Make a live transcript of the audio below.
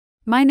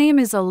My name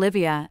is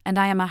Olivia and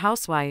I am a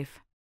housewife.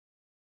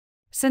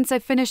 Since I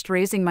finished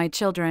raising my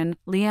children,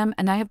 Liam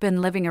and I have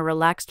been living a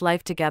relaxed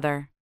life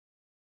together.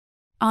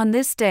 On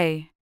this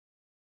day,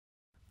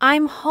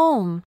 I'm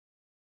home.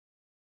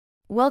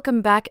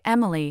 welcome back,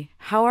 Emily.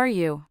 How are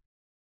you?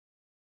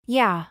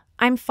 Yeah,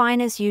 I'm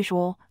fine as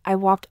usual. I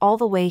walked all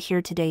the way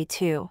here today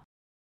too.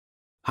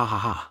 Ha ha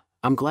ha.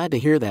 I'm glad to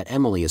hear that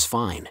Emily is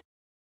fine.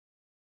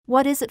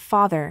 What is it,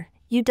 Father?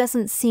 You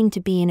doesn't seem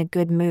to be in a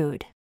good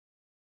mood.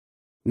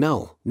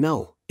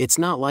 No, it's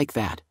not like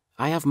that.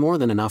 I have more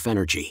than enough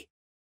energy.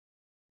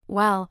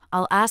 Well,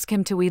 I'll ask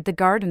him to weed the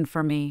garden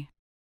for me.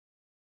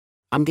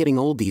 I'm getting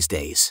old these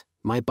days.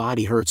 My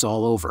body hurts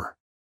all over.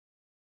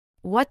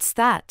 What's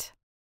that?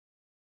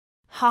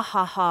 Ha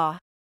ha ha.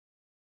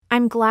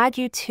 I'm glad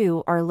you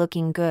two are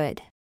looking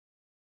good.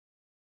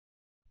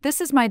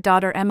 This is my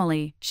daughter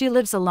Emily. She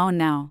lives alone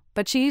now,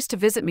 but she used to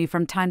visit me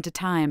from time to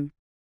time.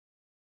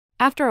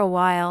 After a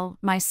while,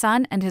 my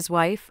son and his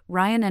wife,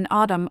 Ryan and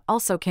Autumn,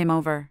 also came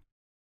over.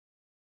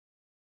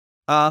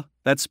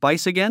 That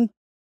spice again?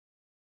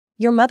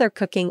 Your mother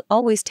cooking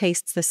always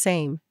tastes the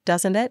same,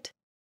 doesn't it?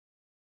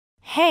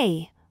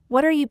 Hey,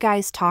 what are you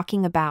guys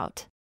talking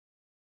about?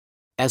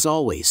 As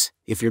always,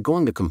 if you're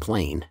going to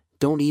complain,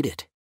 don't eat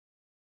it.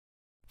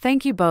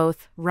 Thank you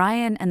both.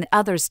 Ryan and the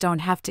others don't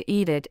have to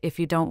eat it if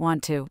you don't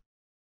want to.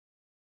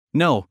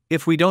 No,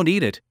 if we don't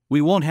eat it,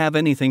 we won't have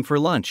anything for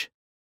lunch.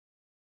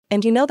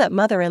 And you know that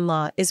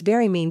mother-in-law is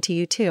very mean to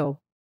you too.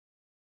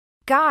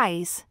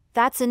 Guys,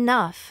 that's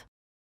enough.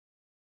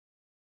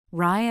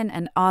 Ryan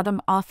and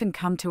Autumn often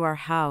come to our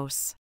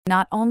house.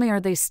 Not only are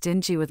they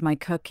stingy with my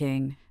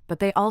cooking, but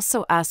they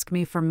also ask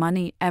me for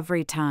money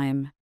every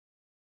time.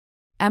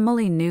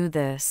 Emily knew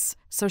this,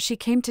 so she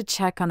came to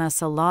check on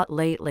us a lot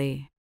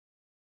lately.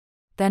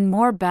 Then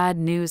more bad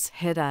news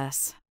hit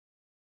us.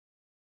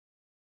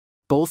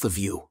 Both of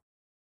you.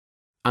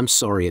 I'm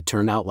sorry it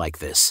turned out like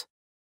this.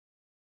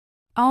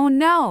 Oh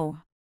no!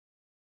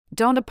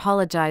 Don't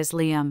apologize,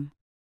 Liam.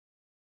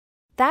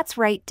 That's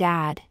right,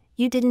 Dad.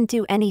 You didn't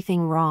do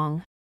anything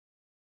wrong.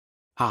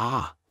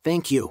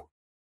 Thank you.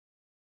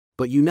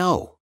 But you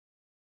know,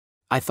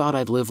 I thought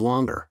I'd live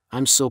longer.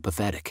 I'm so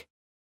pathetic.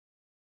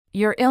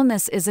 Your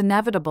illness is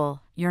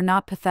inevitable. You're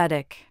not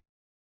pathetic.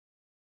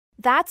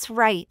 That's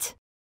right.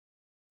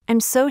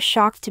 I'm so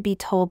shocked to be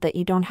told that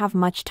you don't have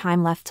much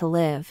time left to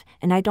live,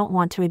 and I don't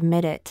want to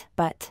admit it,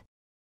 but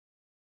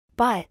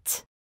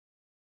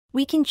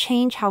we can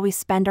change how we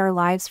spend our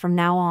lives from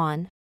now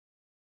on.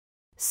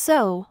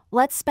 So,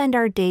 let's spend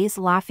our days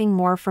laughing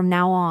more from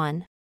now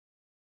on.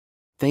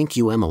 Thank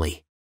you,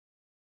 Emily.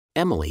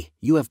 Emily,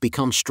 you have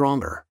become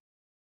stronger.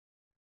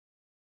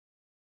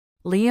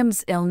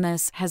 Liam's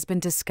illness has been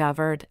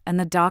discovered and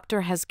the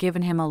doctor has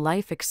given him a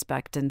life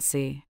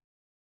expectancy.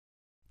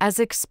 As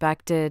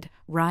expected,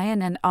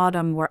 Ryan and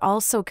Autumn were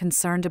also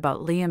concerned about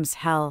Liam's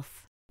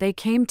health. They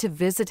came to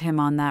visit him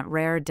on that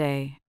rare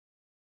day.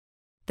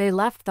 They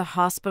left the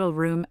hospital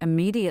room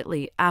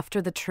immediately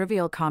after the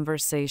trivial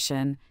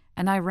conversation,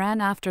 and I ran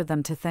after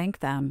them to thank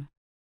them.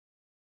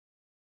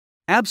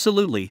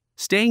 Absolutely,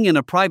 staying in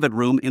a private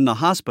room in the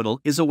hospital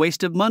is a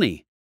waste of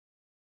money.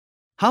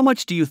 How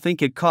much do you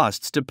think it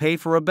costs to pay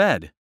for a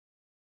bed?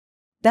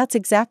 That's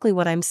exactly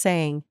what I'm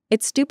saying.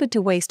 It's stupid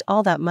to waste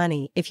all that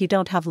money if you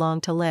don't have long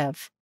to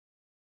live.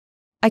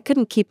 I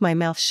couldn't keep my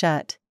mouth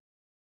shut.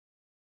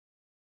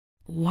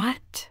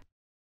 What?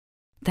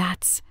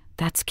 That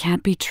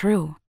can't be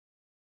true.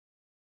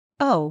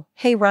 Oh,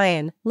 hey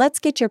Ryan, let's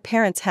get your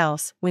parents'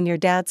 house when your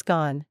dad's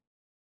gone.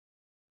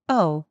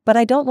 Oh, but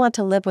I don't want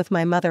to live with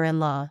my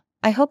mother-in-law.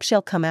 I hope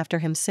she'll come after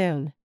him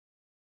soon.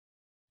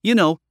 You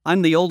know,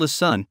 I'm the oldest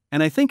son,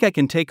 and I think I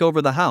can take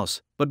over the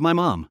house, but my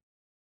mom.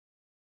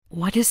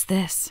 What is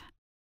this?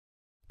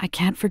 I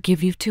can't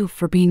forgive you two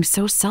for being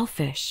so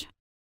selfish.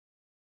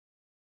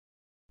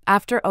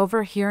 After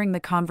overhearing the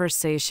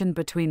conversation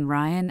between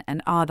Ryan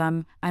and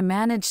Autumn, I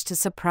managed to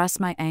suppress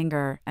my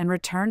anger and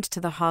returned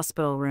to the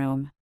hospital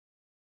room.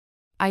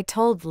 I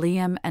told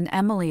Liam and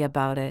Emily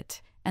about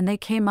it, and they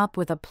came up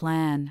with a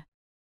plan.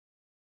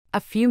 A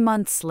few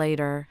months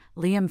later,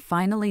 Liam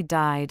finally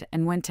died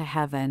and went to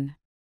heaven.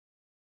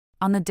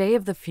 On the day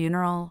of the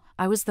funeral,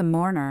 I was the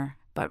mourner,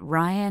 but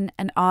Ryan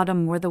and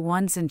Autumn were the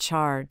ones in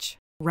charge.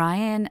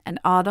 Ryan and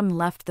Autumn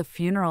left the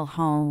funeral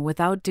home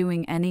without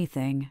doing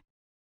anything.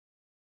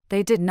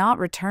 They did not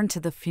return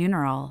to the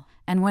funeral,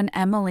 and when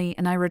Emily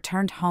and I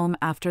returned home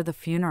after the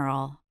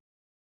funeral.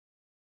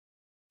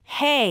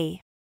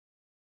 Hey!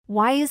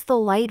 Why is the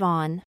light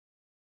on?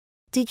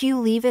 Did you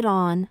leave it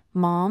on,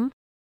 Mom?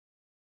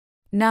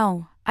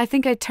 No, I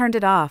think I turned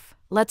it off.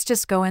 Let's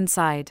just go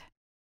inside.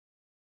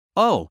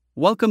 Oh,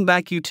 welcome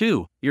back you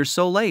two. You're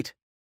so late.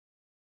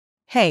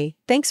 Hey,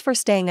 thanks for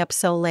staying up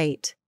so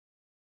late.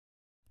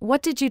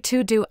 What did you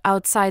two do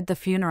outside the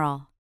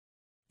funeral?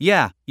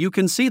 Yeah, you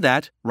can see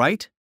that,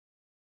 right?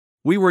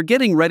 We were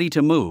getting ready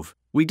to move.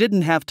 We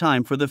didn't have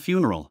time for the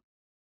funeral.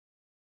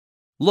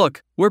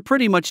 Look, we're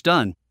pretty much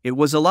done. It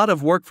was a lot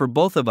of work for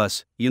both of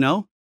us, you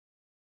know?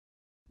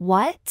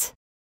 What?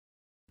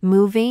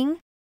 Moving?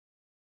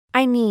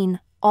 I mean,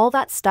 all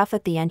that stuff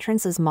at the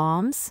entrance is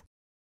Mom's?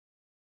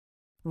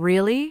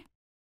 Really?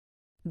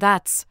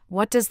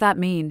 What does that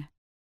mean?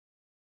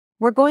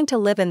 We're going to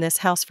live in this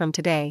house from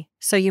today,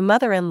 so you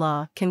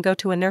mother-in-law can go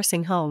to a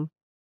nursing home.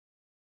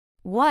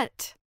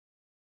 What?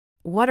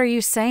 What are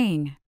you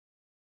saying?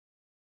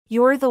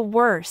 You're the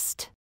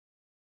worst.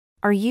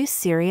 Are you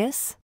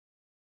serious?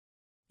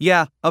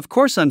 Yeah, of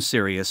course I'm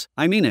serious,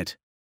 I mean it.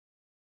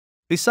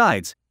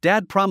 Besides,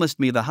 Dad promised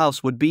me the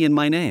house would be in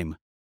my name.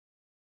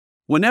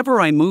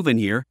 Whenever I move in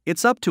here,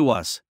 it's up to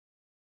us.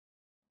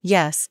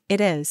 Yes,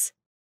 it is.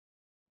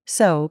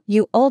 So,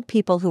 you old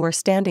people who are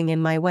standing in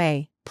my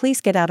way,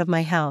 please get out of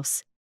my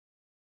house.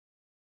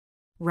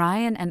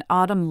 Ryan and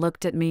Autumn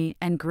looked at me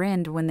and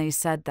grinned when they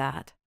said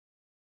that.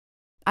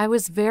 I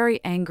was very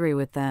angry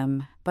with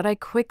them, but I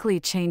quickly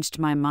changed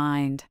my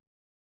mind.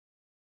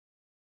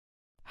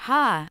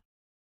 Ha!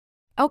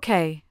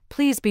 Okay,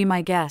 please be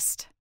my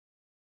guest.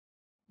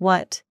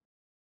 What?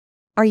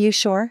 Are you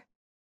sure?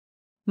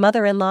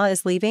 Mother-in-law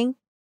is leaving?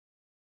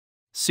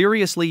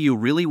 Seriously, you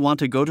really want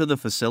to go to the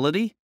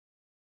facility?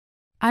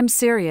 I'm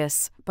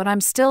serious, but I'm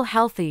still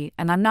healthy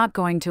and I'm not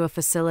going to a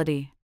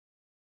facility.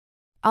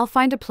 I'll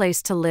find a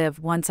place to live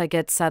once I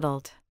get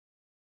settled.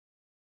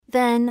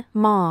 Then,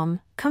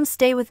 Mom, come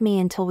stay with me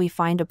until we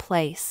find a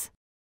place.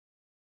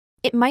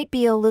 It might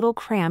be a little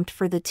cramped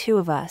for the two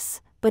of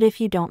us, but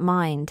if you don't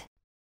mind.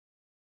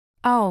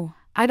 Oh,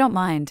 I don't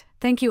mind.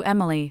 Thank you,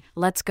 Emily.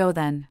 Let's go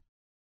then.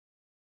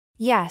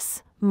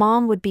 Yes,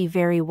 Mom would be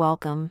very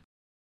welcome.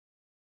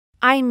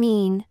 I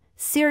mean,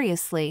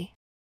 seriously.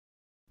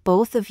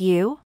 Both of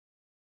you?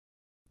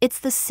 It's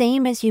the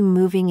same as you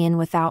moving in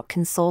without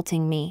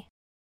consulting me.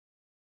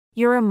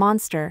 You're a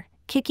monster,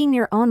 kicking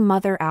your own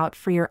mother out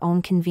for your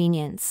own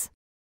convenience.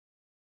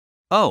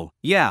 Oh,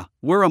 yeah,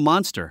 we're a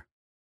monster.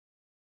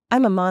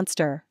 I'm a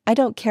monster, I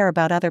don't care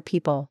about other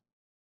people.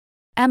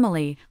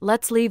 Emily,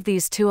 let's leave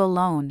these two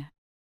alone.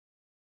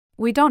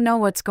 We don't know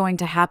what's going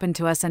to happen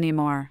to us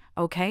anymore,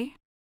 okay?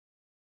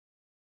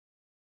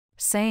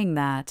 Saying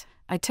that,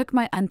 I took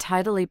my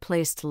untidily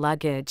placed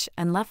luggage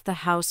and left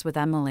the house with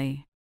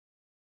Emily.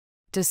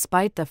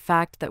 Despite the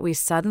fact that we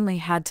suddenly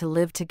had to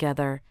live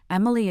together,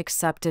 Emily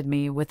accepted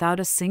me without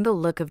a single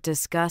look of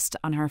disgust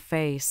on her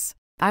face.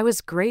 I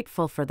was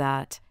grateful for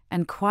that,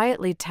 and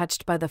quietly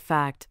touched by the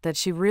fact that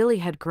she really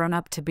had grown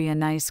up to be a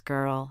nice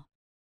girl.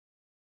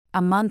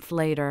 A month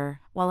later,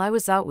 while I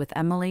was out with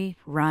Emily,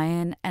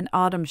 Ryan, and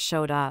Autumn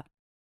showed up.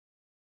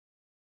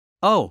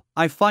 Oh,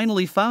 I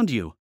finally found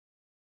you.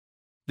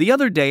 The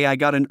other day I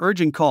got an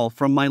urgent call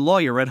from my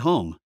lawyer at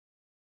home.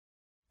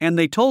 And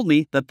they told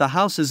me that the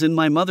house is in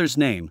my mother's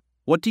name.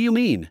 What do you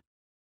mean?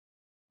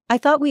 I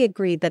thought we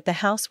agreed that the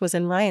house was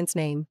in Ryan's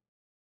name.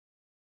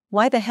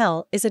 Why the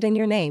hell is it in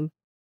your name?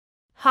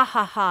 Ha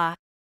ha ha.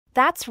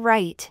 That's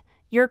right,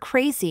 you're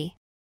crazy.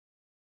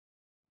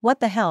 What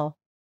the hell?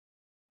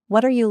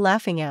 What are you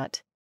laughing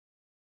at?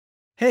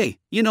 Hey,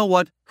 you know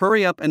what?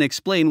 Hurry up and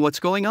explain what's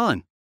going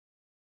on.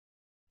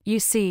 You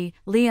see,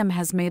 Liam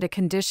has made a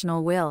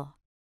conditional will.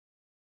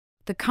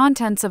 The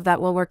contents of that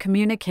will were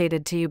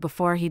communicated to you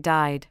before he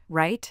died,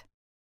 right?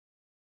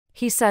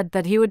 He said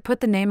that he would put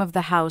the name of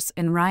the house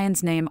in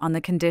Ryan's name on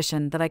the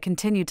condition that I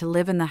continue to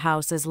live in the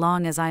house as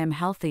long as I am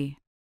healthy.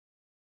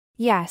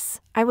 Yes,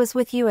 I was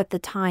with you at the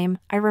time,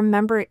 I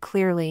remember it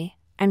clearly.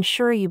 I'm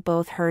sure you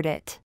both heard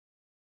it.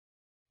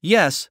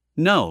 Yes,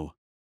 no.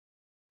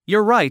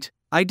 You're right,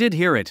 I did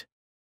hear it.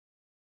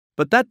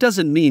 But that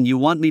doesn't mean you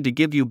want me to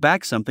give you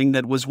back something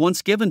that was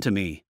once given to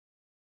me.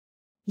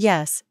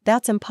 Yes,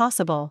 that's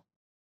impossible.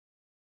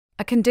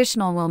 A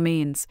conditional will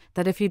means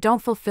that if you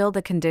don't fulfill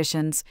the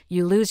conditions,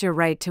 you lose your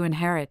right to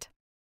inherit.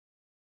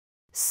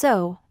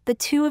 So, the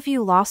two of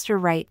you lost your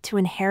right to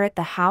inherit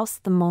the house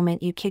the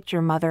moment you kicked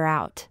your mother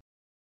out.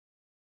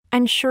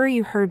 I'm sure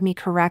you heard me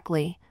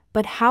correctly,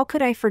 but how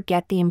could I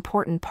forget the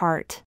important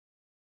part?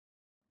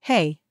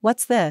 Hey,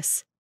 what's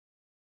this?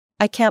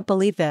 I can't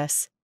believe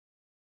this.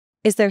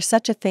 Is there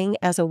such a thing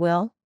as a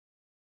will?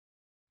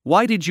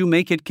 Why did you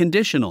make it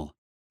conditional?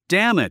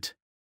 Damn it!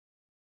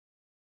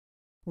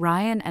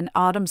 Ryan and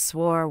Autumn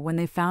swore when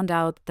they found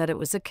out that it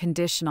was a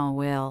conditional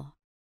will.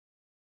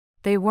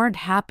 They weren't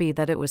happy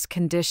that it was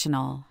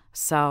conditional,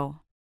 so.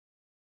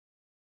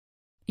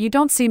 You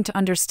don't seem to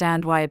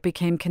understand why it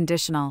became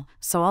conditional,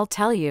 so I'll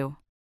tell you.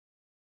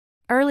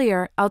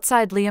 Earlier,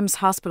 outside Liam's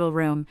hospital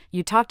room,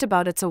 you talked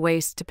about it's a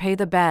waste to pay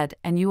the bed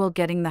and you will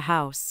getting the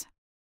house.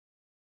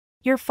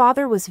 Your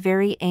father was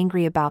very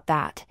angry about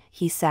that,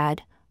 he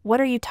said.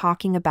 What are you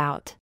talking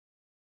about?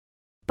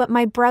 But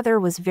my brother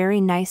was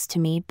very nice to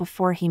me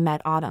before he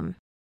met Autumn.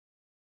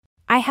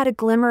 I had a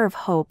glimmer of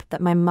hope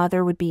that my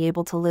mother would be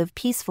able to live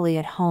peacefully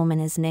at home in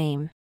his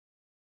name.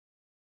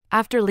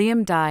 After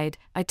Liam died,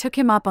 I took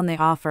him up on the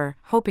offer,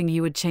 hoping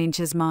he would change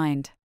his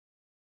mind.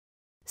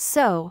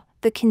 So,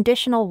 the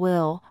conditional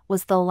will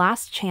was the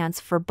last chance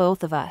for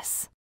both of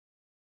us.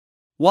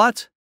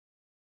 What?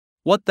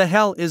 What the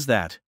hell is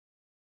that?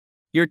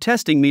 You're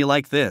testing me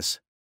like this.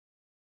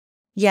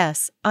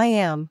 Yes, I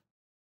am.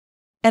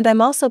 And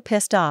I'm also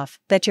pissed off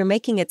that you're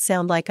making it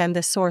sound like I'm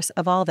the source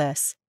of all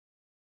this.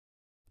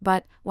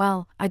 But,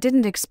 well, I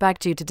didn't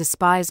expect you to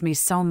despise me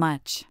so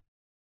much.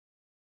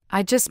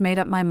 I just made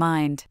up my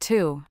mind,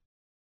 too.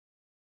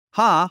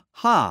 Ha,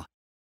 ha.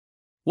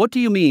 What do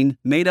you mean,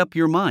 made up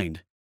your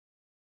mind?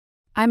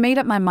 I made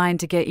up my mind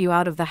to get you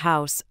out of the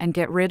house and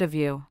get rid of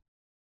you.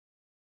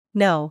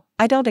 No,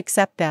 I don't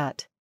accept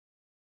that.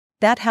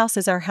 That house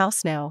is our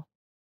house now.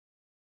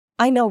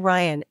 I know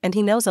Ryan and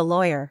he knows a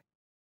lawyer.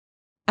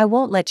 I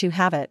won't let you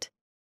have it.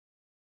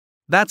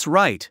 That's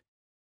right.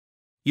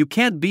 You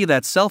can't be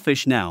that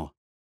selfish now.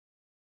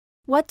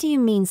 What do you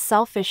mean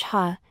selfish,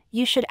 huh?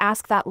 You should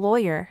ask that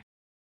lawyer.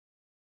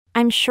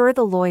 I'm sure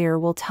the lawyer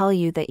will tell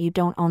you that you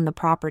don't own the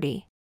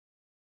property.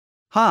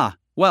 Ha,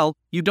 well,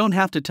 you don't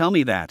have to tell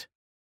me that.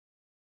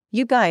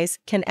 You guys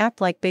can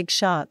act like big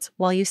shots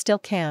while you still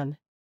can.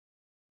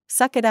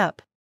 Suck it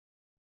up.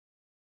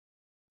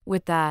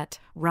 With that,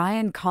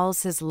 Ryan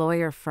calls his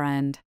lawyer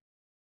friend.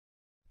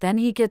 Then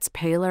he gets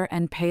paler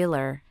and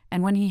paler,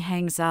 and when he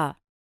hangs up,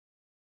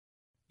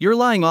 You're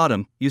lying,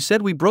 Autumn. You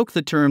said we broke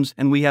the terms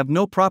and we have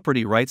no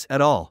property rights at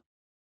all.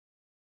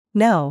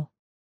 No.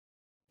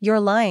 You're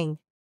lying.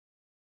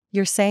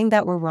 You're saying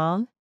that we're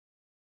wrong?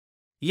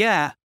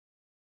 Yeah.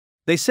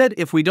 They said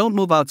if we don't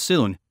move out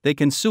soon, they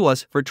can sue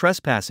us for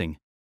trespassing.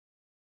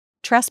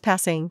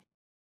 Trespassing.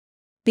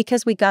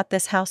 Because we got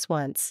this house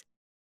once.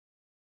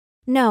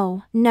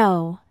 No,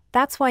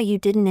 that's why you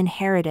didn't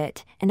inherit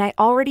it, and I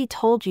already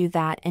told you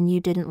that and you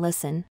didn't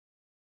listen.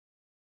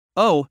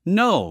 Oh,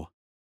 no.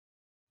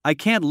 I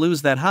can't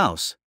lose that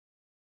house.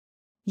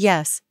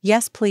 Yes,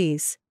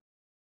 please.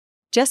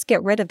 Just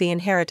get rid of the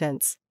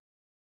inheritance.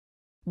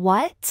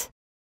 What?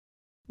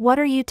 What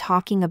are you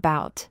talking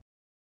about?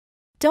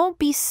 Don't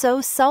be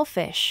so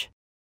selfish.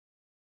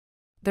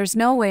 there's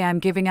no way I'm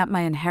giving up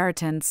my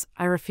inheritance,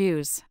 I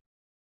refuse.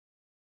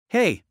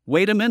 Hey,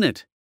 wait a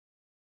minute.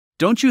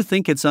 Don't you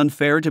think it's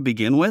unfair to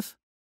begin with?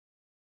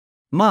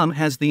 Mom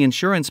has the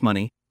insurance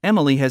money,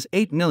 Emily has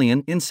 $8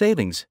 million in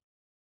savings.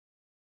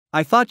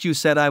 I thought you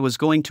said I was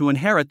going to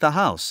inherit the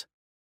house.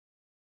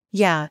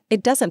 Yeah,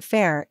 it doesn't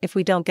fair if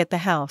we don't get the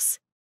house.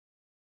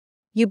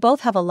 You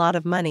both have a lot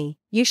of money,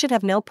 you should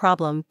have no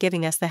problem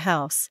giving us the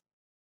house.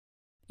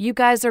 You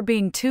guys are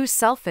being too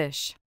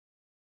selfish.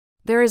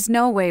 There is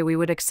no way we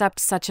would accept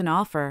such an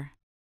offer.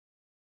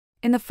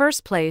 In the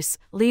first place,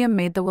 Liam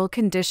made the will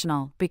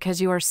conditional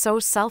because you are so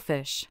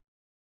selfish.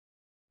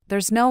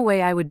 There's no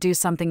way I would do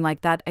something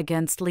like that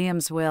against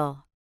Liam's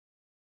will.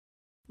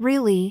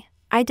 Really,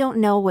 I don't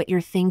know what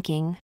you're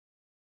thinking.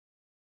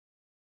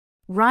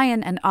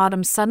 Ryan and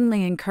Autumn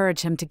suddenly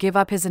encourage him to give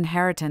up his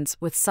inheritance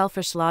with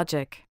selfish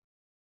logic.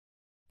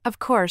 Of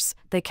course,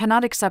 they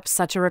cannot accept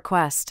such a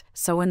request,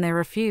 so when they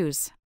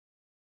refuse,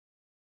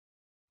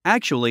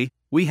 Actually,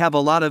 we have a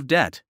lot of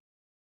debt.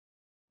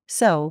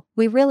 So,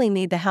 we really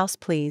need the house,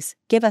 please,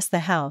 give us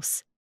the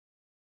house.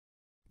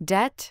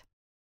 debt?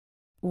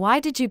 Why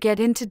did you get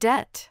into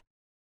debt?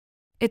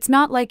 It's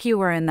not like you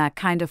were in that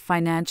kind of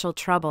financial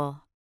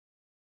trouble.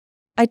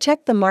 I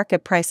checked the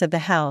market price of the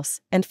house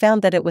and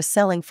found that it was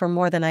selling for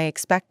more than I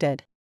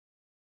expected.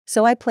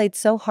 So I played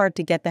so hard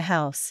to get the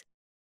house.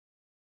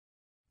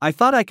 I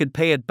thought I could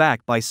pay it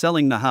back by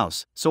selling the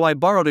house, so I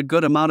borrowed a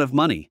good amount of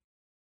money.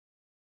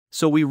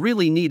 So we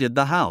really needed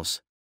the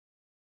house.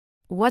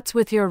 What's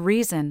with your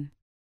reason?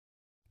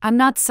 I'm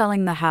not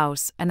selling the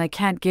house and I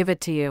can't give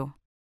it to you.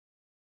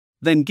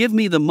 Then give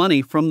me the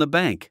money from the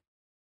bank.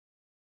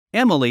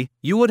 Emily,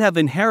 you would have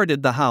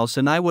inherited the house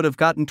and I would have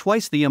gotten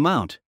twice the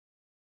amount.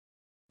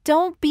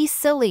 Don't be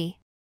silly.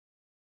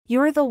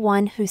 You're the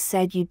one who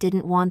said you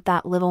didn't want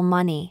that little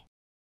money.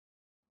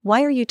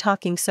 Why are you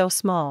talking so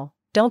small?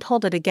 Don't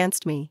hold it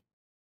against me.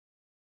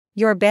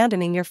 You're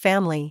abandoning your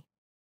family.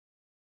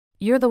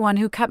 You're the one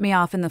who cut me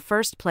off in the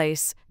first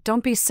place,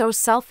 don't be so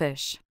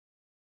selfish.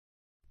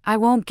 I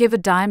won't give a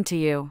dime to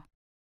you.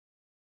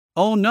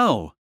 Oh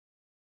no.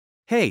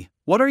 Hey,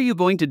 what are you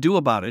going to do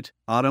about it,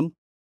 Autumn?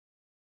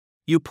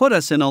 You put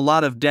us in a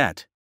lot of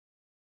debt.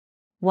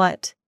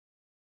 What?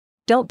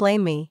 Don't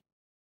blame me.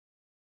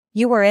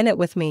 You were in it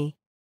with me.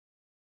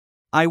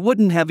 I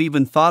wouldn't have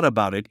even thought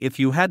about it if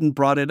you hadn't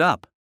brought it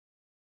up.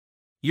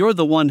 You're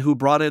the one who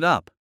brought it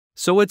up,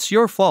 so it's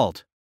your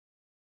fault.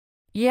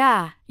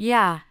 Yeah,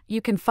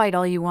 you can fight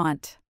all you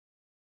want.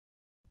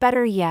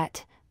 Better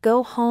yet,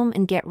 go home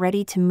and get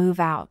ready to move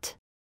out.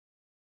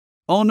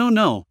 Oh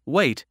no,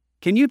 wait,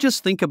 can you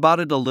just think about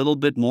it a little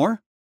bit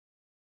more?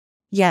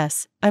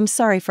 Yes, I'm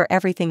sorry for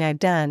everything I've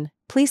done,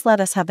 please let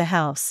us have the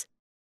house.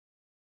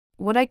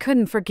 What I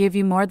couldn't forgive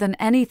you more than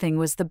anything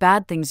was the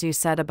bad things you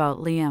said about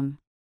Liam.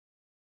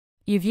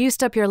 You've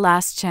used up your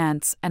last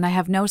chance and I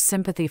have no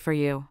sympathy for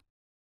you.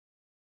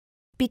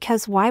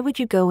 Because why would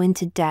you go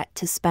into debt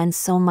to spend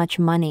so much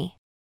money?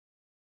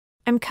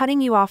 I'm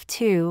cutting you off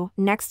too.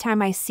 Next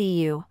time I see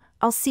you,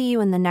 I'll see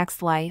you in the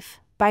next life.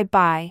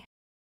 Bye-bye.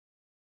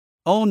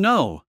 Oh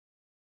no.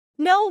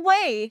 No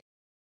way!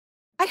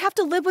 I have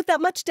to live with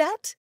that much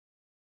debt?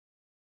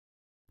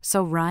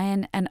 So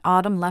Ryan and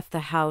Autumn left the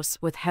house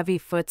with heavy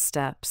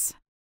footsteps.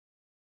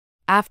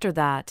 After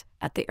that,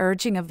 at the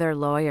urging of their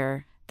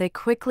lawyer, they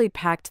quickly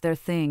packed their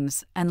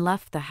things and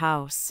left the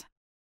house.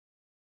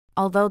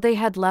 Although they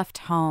had left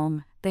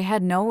home, they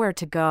had nowhere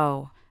to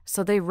go,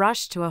 so they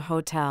rushed to a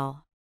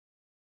hotel.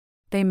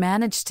 They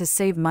managed to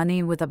save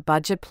money with a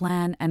budget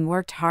plan and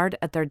worked hard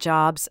at their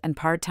jobs and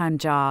part-time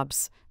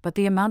jobs, but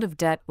the amount of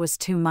debt was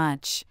too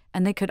much,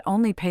 and they could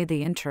only pay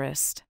the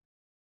interest.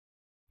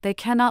 They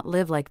cannot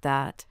live like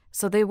that,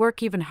 so they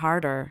work even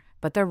harder,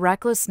 but their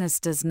recklessness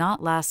does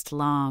not last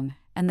long,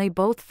 and they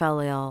both fell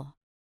ill.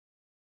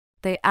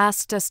 They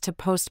asked us to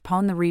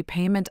postpone the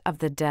repayment of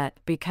the debt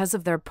because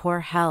of their poor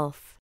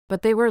health,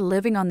 but they were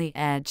living on the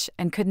edge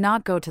and could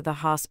not go to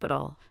the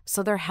hospital,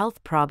 so their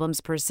health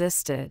problems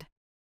persisted.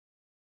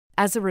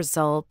 As a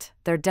result,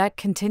 their debt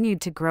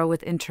continued to grow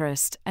with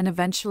interest and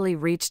eventually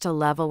reached a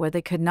level where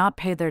they could not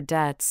pay their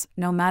debts,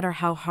 no matter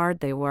how hard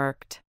they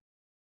worked.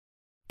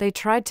 They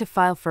tried to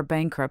file for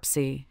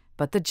bankruptcy,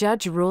 but the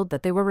judge ruled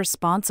that they were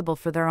responsible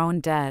for their own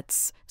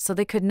debts, so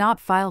they could not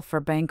file for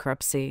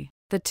bankruptcy.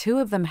 The two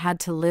of them had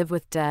to live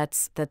with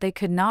debts that they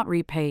could not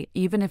repay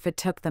even if it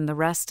took them the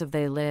rest of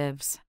their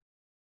lives.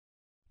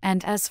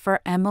 And as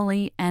for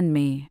Emily and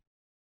me,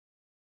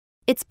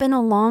 It's been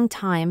a long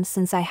time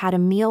since I had a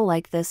meal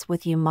like this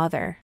with you,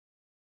 Mother.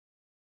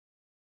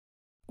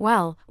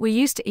 well, we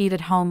used to eat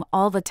at home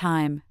all the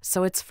time,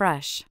 so it's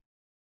fresh.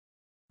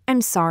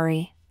 I'm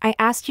sorry, I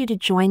asked you to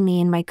join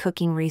me in my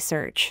cooking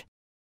research.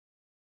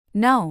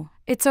 No,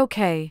 it's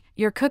okay,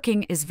 your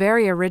cooking is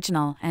very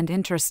original and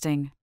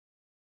interesting.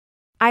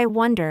 I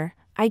wonder,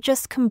 I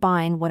just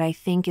combine what I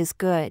think is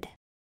good.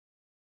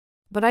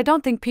 But I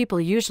don't think people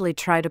usually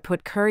try to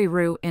put curry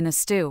roux in a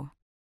stew.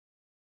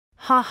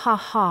 Ha ha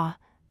ha,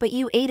 but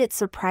you ate it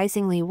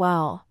surprisingly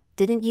well,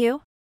 didn't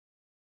you?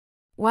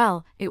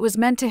 Well, it was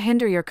meant to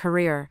hinder your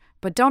career,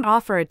 but don't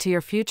offer it to your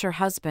future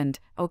husband,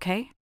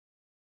 okay?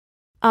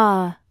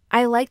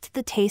 I liked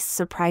the taste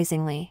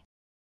surprisingly.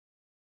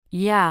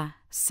 Yeah,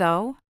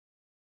 so?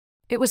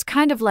 It was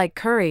kind of like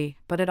curry,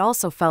 but it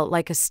also felt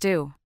like a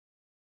stew.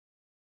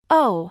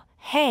 Oh,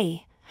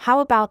 hey, how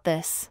about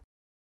this?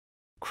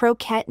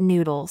 Croquette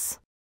noodles.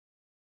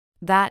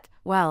 That,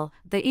 well,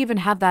 they even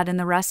have that in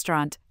the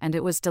restaurant, and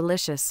it was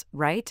delicious,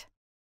 right?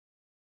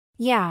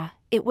 Yeah,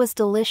 it was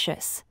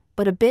delicious,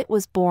 but a bit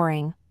was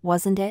boring,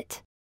 wasn't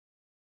it?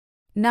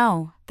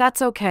 No,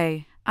 that's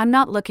okay, I'm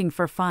not looking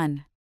for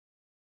fun.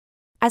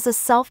 As a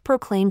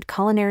self-proclaimed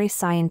culinary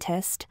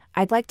scientist,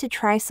 I'd like to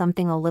try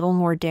something a little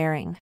more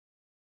daring.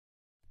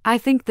 I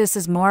think this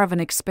is more of an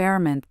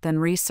experiment than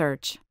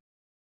research.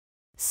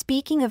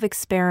 Speaking of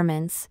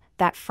experiments,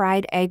 that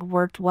fried egg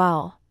worked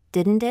well,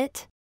 didn't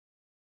it?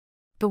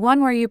 The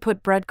one where you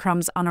put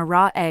breadcrumbs on a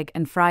raw egg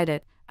and fried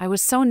it, I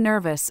was so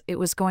nervous it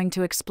was going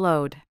to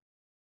explode.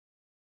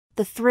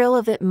 The thrill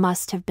of it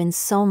must have been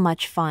so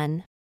much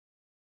fun.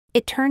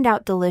 It turned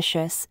out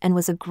delicious and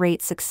was a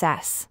great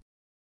success.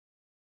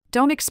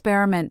 Don't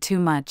experiment too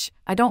much,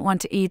 I don't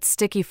want to eat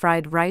sticky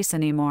fried rice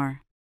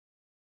anymore.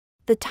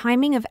 The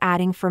timing of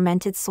adding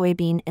fermented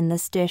soybean in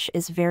this dish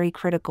is very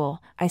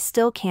critical, I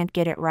still can't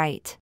get it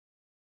right.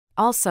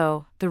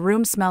 Also, the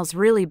room smells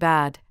really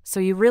bad, so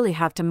you really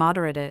have to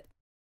moderate it.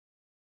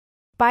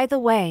 By the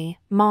way,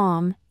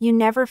 Mom, you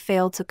never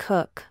fail to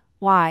cook,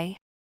 why?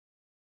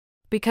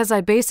 Because I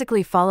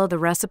basically follow the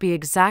recipe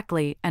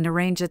exactly and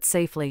arrange it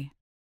safely.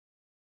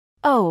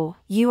 Oh,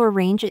 you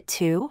arrange it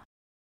too?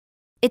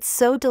 It's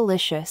so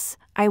delicious,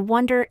 I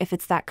wonder if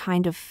it's that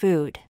kind of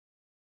food.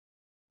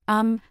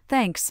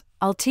 Thanks,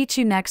 I'll teach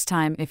you next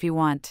time if you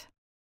want.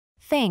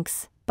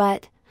 Thanks,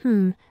 but,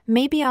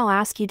 maybe I'll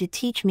ask you to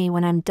teach me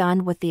when I'm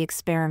done with the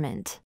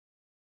experiment.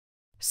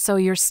 So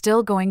you're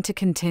still going to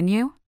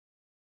continue?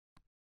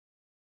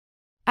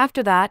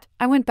 After that,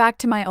 I went back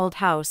to my old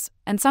house,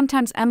 and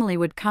sometimes Emily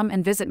would come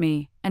and visit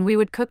me, and we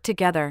would cook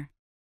together.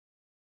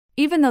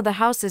 Even though the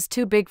house is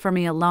too big for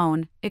me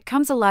alone, it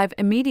comes alive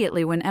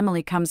immediately when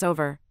Emily comes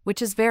over,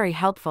 which is very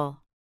helpful.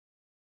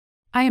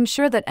 I am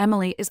sure that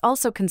Emily is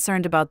also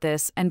concerned about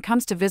this and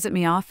comes to visit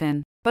me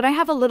often, but I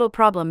have a little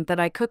problem that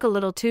I cook a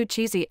little too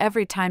cheesy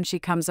every time she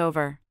comes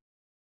over.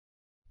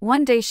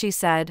 One day she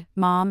said,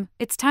 "Mom,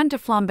 it's time to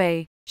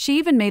flambe." She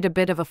even made a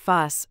bit of a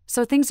fuss,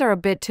 so things are a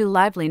bit too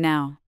lively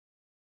now.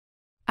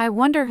 I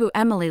wonder who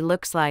Emily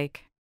looks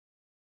like.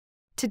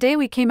 Today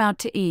we came out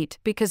to eat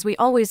because we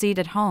always eat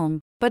at home,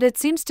 but it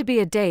seems to be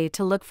a day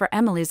to look for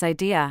Emily's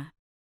idea.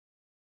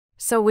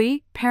 So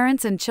we,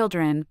 parents and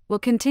children, will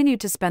continue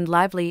to spend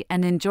lively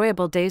and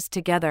enjoyable days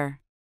together.